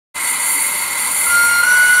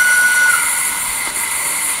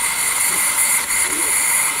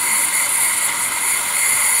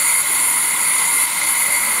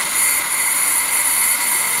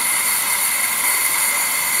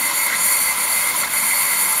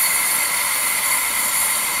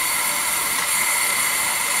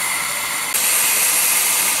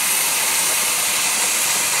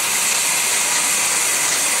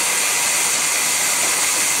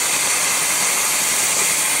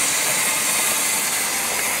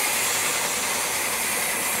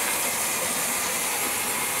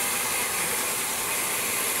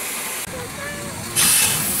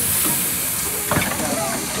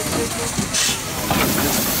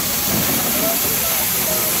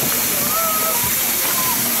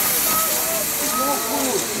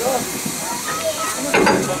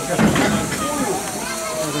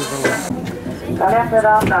Calea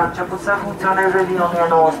ferată a început să funcționeze din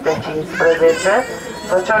 1915,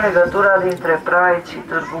 făcea legătura dintre Praid și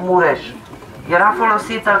Târgu Mureș. Era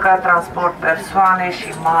folosită ca transport persoane și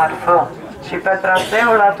marfă. Și pe traseu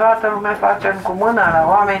la toată lumea facem cu mâna, la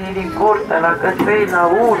oamenii din curte, la căței, la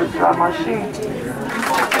urși, la mașini.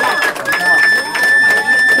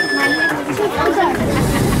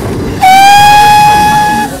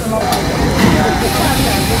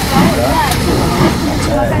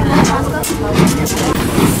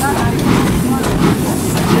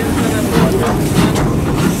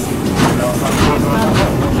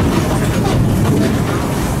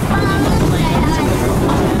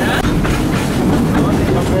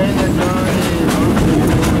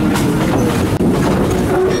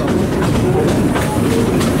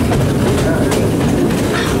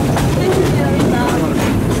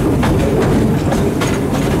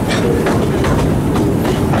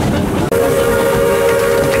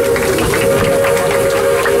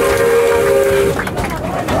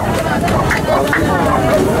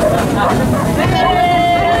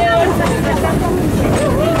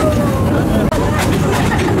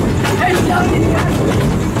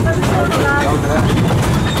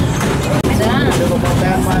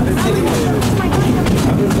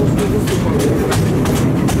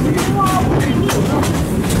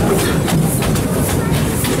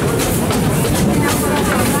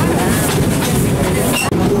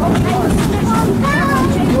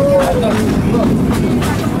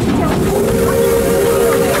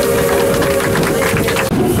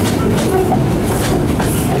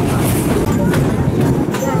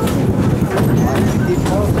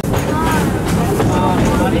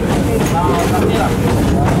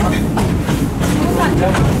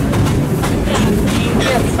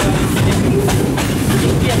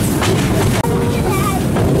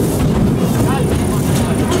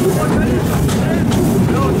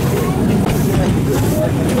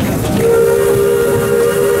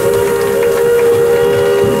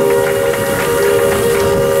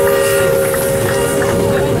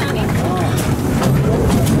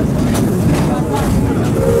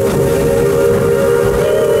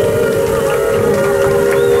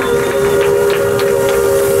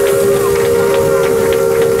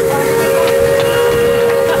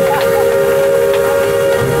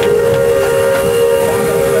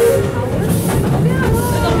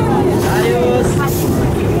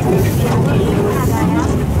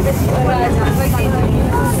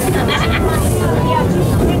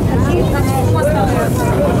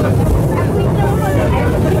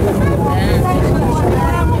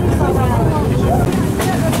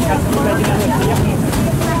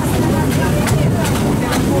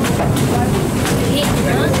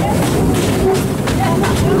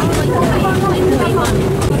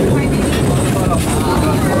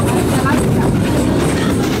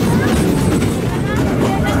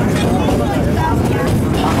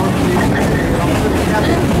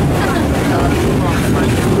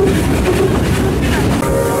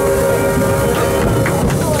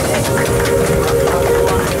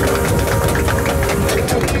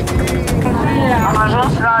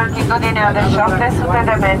 de 700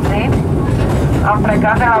 de metri, am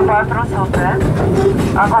plecat de la 400,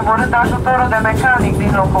 a coborât ajutorul de mecanic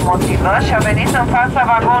din locomotivă și a venit în fața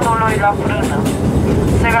vagonului la frână.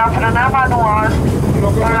 Se va frâna manual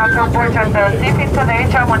până la Câmpul Cetății, fiindcă de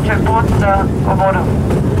aici am început să coborâm.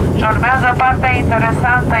 Și urmează partea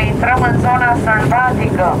interesantă, intrăm în zona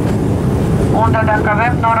sălbatică, unde dacă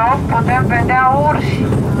avem noroc putem vedea urși,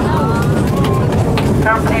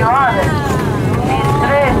 căprioare,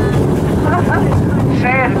 tren,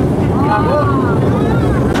 șerpi.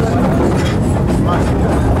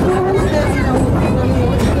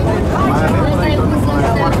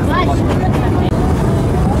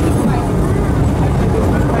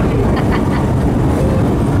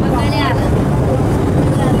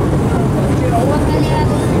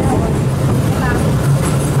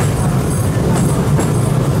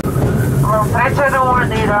 Vom trece drumul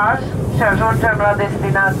Niraj și ajungem la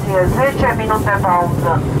destinație. 10 minute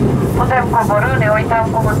pauză. Putem coborî, ne uităm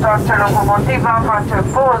cum întoarce locomotiva, face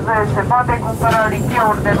poze, se poate cumpăra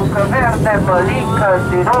licheuri de nucă verde, mălincă,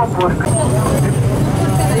 siropuri.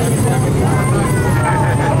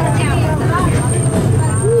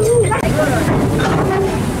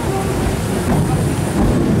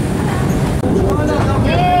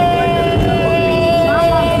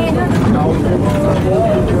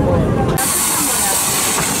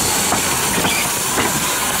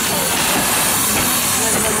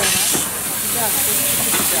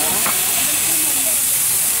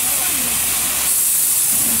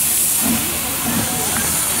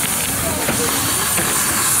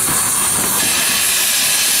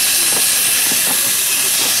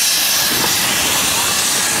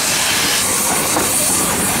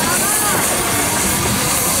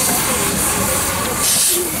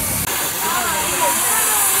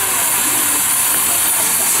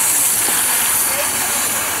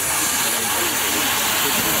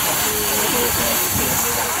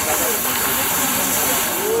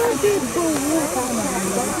 Intra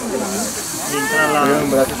la...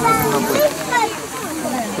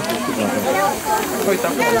 Uite,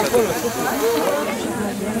 acolo.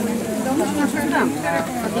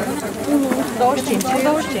 25.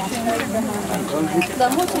 Dar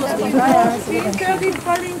mulțumesc din aia. Chiar din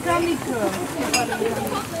palinca mică.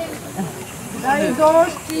 Dar e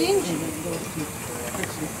 25.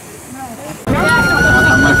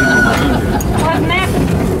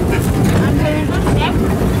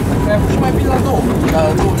 Și mai bine la 2. La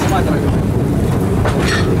 2 jumate mai bine.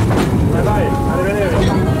 Hai, la revedere!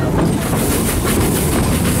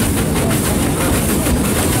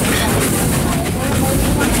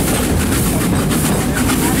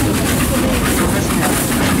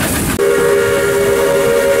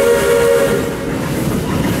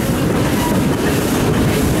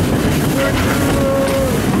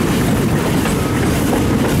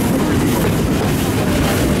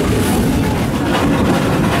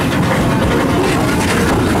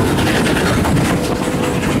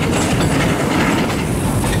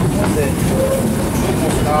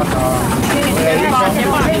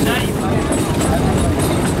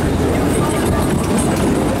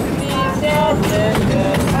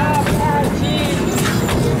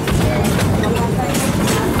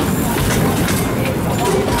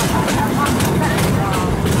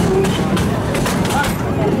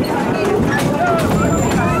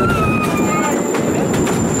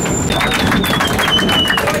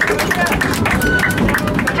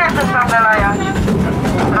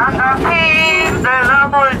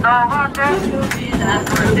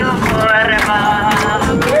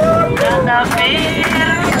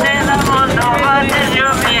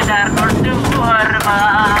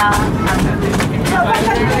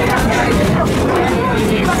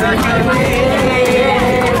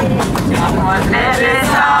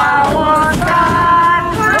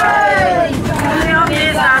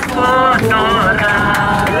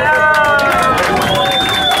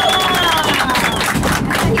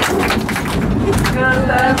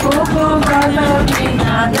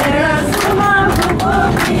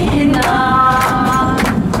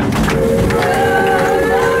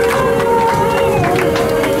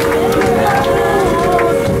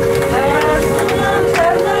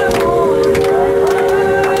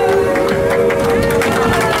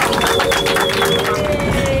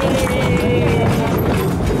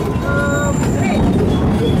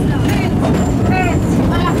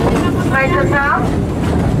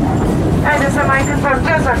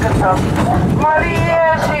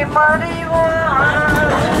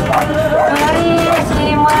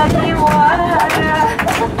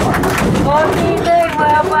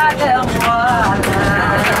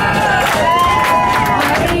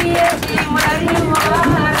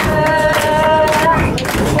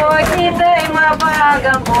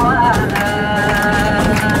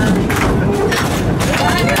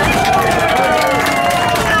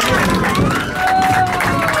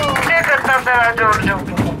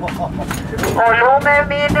 O lume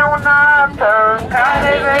minunată în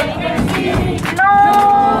care vei nu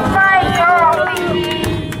mai iubi.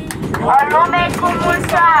 O lume cu mult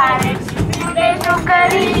soare și de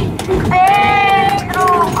jucării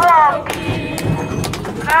pentru copii.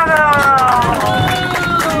 Bravo!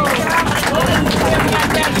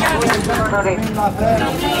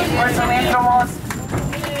 Mulțumim frumos!